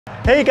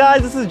Hey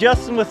guys, this is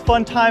Justin with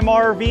Fun Time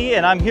RV,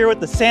 and I'm here with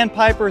the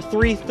Sandpiper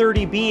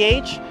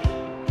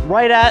 330BH,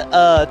 right at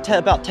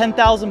about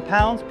 10,000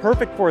 pounds,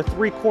 perfect for a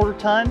 3/4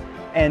 ton,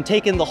 and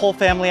taking the whole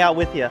family out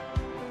with you.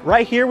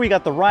 Right here, we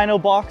got the Rhino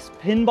box,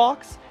 pin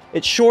box.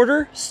 It's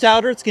shorter,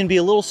 stouter, it's gonna be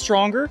a little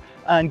stronger,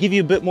 and give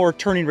you a bit more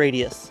turning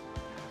radius.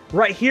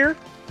 Right here,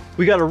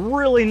 we got a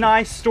really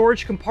nice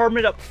storage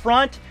compartment up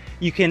front.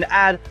 You can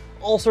add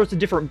all sorts of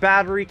different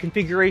battery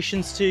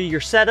configurations to your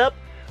setup.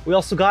 We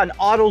also got an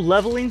auto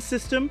leveling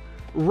system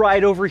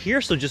right over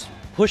here. So just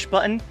push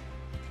button,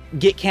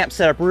 get camp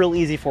set up real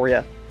easy for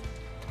you.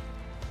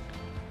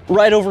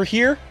 Right over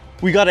here,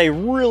 we got a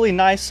really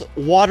nice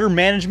water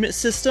management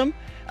system,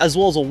 as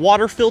well as a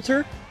water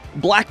filter,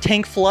 black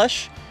tank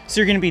flush. So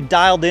you're gonna be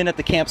dialed in at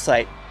the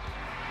campsite.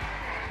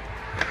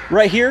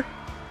 Right here,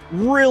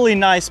 really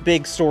nice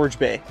big storage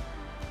bay.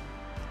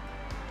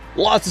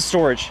 Lots of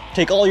storage.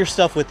 Take all your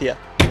stuff with you.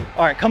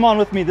 All right, come on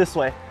with me this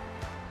way.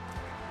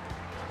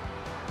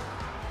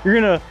 You're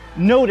gonna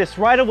notice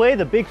right away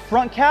the big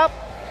front cap,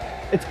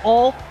 it's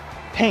all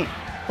paint.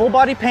 Full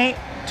body paint,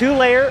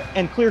 2-layer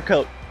and clear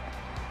coat.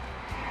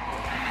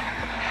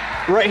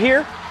 Right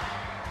here,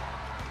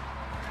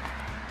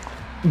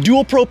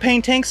 dual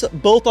propane tanks,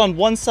 both on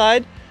one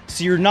side,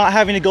 so you're not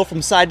having to go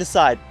from side to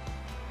side.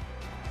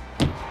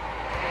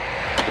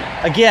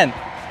 Again,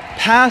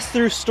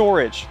 pass-through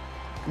storage.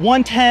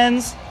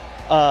 110s,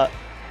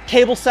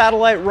 cable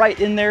satellite right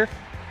in there.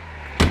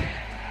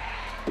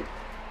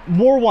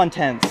 More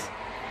 110s.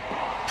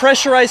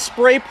 Pressurized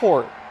spray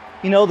port.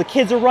 You know, the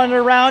kids are running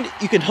around,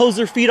 you can hose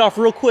their feet off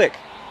real quick.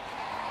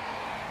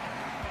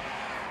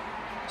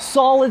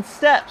 Solid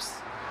steps.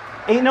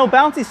 Ain't no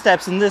bouncy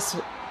steps in this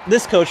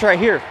coach right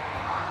here.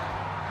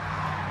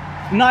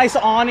 Nice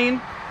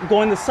awning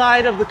going the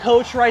side of the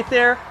coach right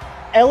there.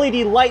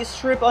 LED light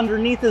strip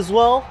underneath as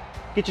well.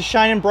 Get you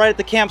shining bright at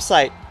the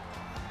campsite.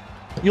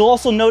 You'll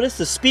also notice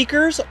the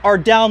speakers are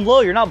down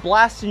low. You're not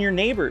blasting your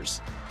neighbors.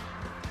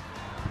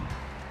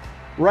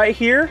 Right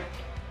here,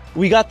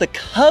 we got the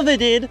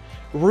coveted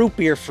root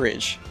beer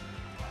fridge.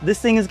 This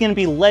thing is gonna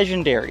be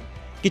legendary.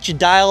 Get you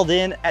dialed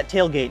in at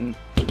tailgating.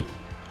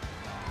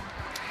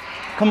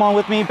 Come on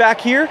with me back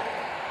here.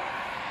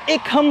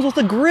 It comes with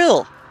a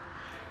grill.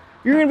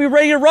 You're gonna be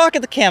ready to rock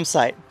at the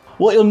campsite.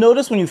 What you'll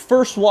notice when you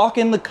first walk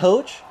in the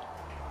coach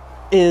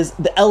is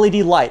the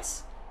LED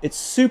lights. It's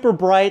super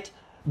bright.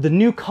 The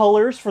new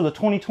colors for the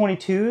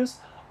 2022s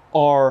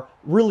are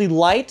really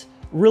light,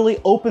 really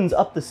opens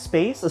up the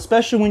space,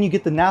 especially when you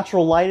get the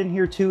natural light in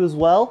here too as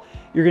well.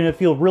 You're gonna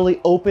feel really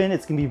open.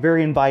 It's gonna be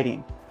very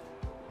inviting.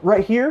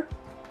 Right here,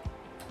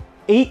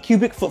 8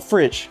 cubic foot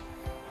fridge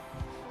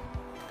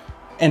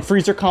and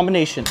freezer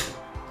combination.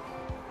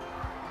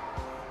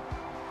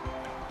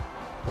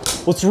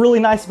 What's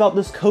really nice about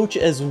this coach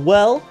as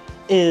well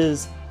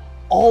is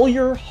all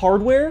your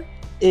hardware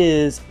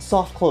is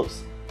soft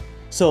close.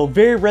 So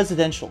very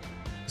residential.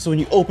 So when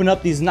you open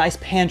up these nice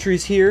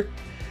pantries here,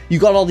 you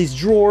got all these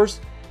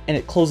drawers and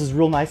it closes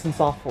real nice and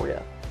soft for you.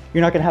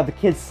 You're not gonna have the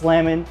kids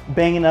slamming,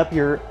 banging up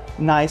your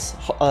nice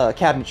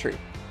cabinetry.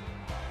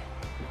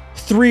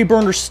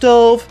 3-burner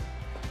stove.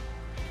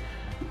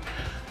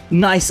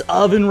 Nice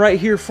oven right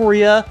here for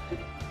you.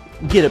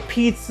 Get a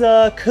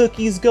pizza,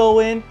 cookies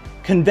going,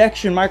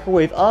 convection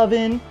microwave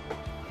oven,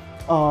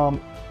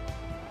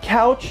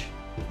 couch,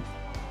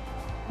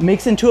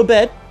 makes into a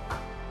bed.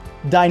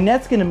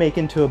 Dinette's gonna make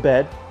into a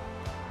bed.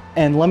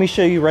 And let me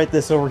show you right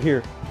this over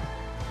here.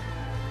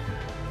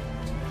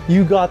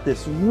 You got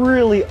this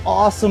really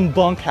awesome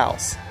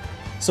bunkhouse.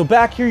 So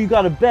back here you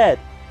got a bed.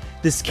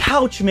 This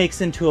couch makes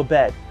into a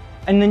bed.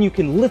 And then you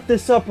can lift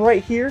this up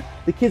right here.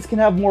 The kids can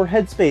have more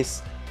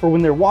headspace for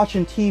when they're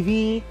watching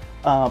TV,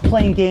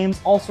 playing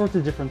games, all sorts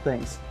of different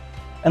things.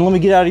 And let me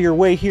get out of your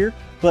way here,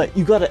 but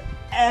you got an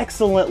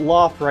excellent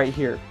loft right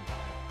here.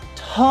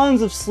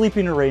 Tons of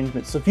sleeping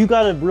arrangements. So if you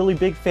got a really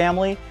big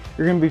family,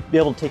 you're gonna be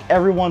able to take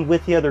everyone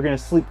with you. They're gonna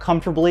sleep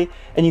comfortably.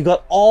 And you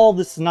got all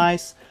this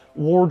nice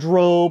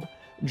wardrobe,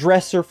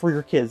 dresser for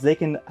your kids. They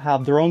can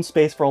have their own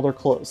space for all their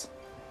clothes.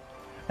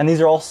 And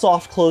these are all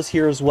soft clothes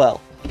here as well.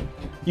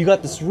 You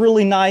got this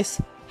really nice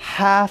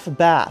half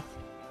bath.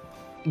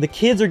 The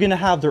kids are gonna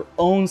have their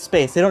own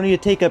space. They don't need to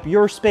take up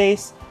your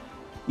space.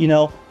 You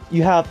know,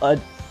 you have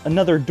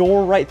another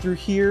door right through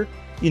here.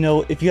 You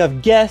know, if you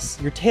have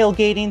guests, you're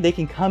tailgating, they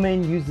can come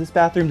in, use this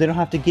bathroom. They don't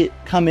have to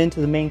come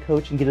into the main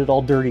coach and get it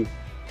all dirty.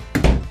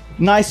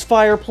 Nice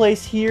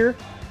fireplace here.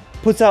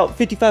 Puts out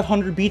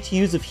 5,500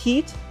 BTUs of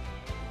heat.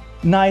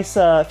 Nice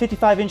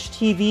 55-inch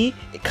TV.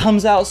 It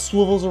comes out,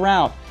 swivels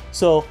around.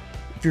 So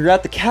if you're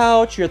at the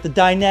couch, you're at the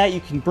dinette, you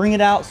can bring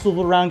it out,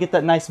 swivel around, get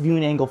that nice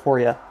viewing angle for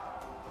you.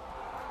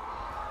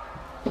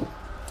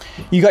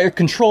 You got your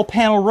control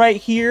panel right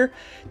here.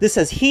 This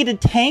has heated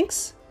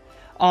tanks,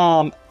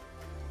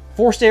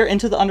 forced air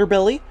into the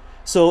underbelly.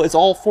 So it's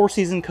all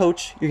 4-season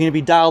coach. You're gonna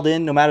be dialed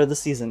in no matter the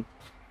season.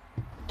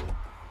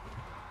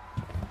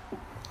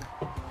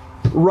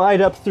 Right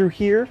up through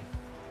here,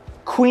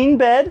 queen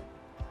bed.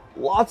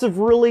 Lots of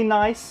really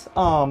nice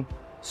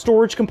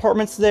storage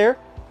compartments there.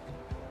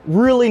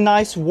 Really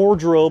nice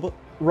wardrobe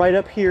right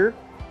up here.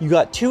 You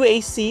got 2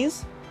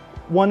 ACs,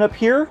 one up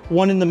here,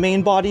 one in the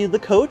main body of the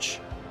coach,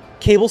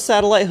 cable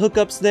satellite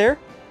hookups there,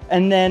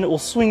 and then we'll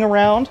swing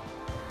around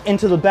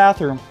into the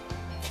bathroom.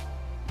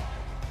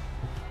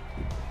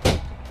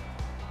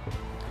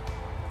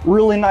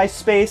 Really nice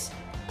space,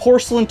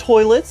 porcelain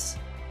toilets,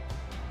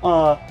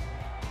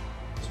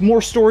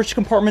 more storage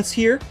compartments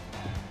here,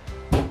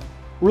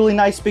 really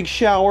nice big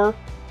shower,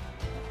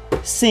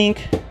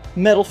 sink,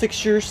 metal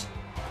fixtures.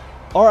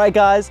 All right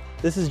guys,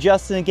 this is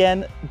Justin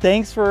again.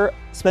 Thanks for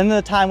spending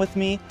the time with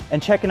me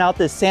and checking out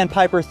this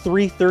Sandpiper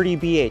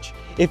 330BH.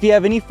 If you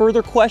have any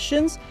further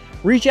questions,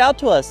 reach out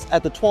to us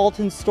at the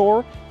Tualatin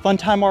store,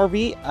 Funtime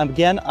RV.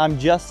 Again, I'm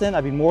Justin.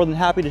 I'd be more than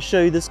happy to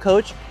show you this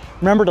coach.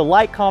 Remember to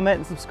like, comment,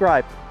 and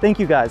subscribe. Thank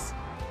you guys.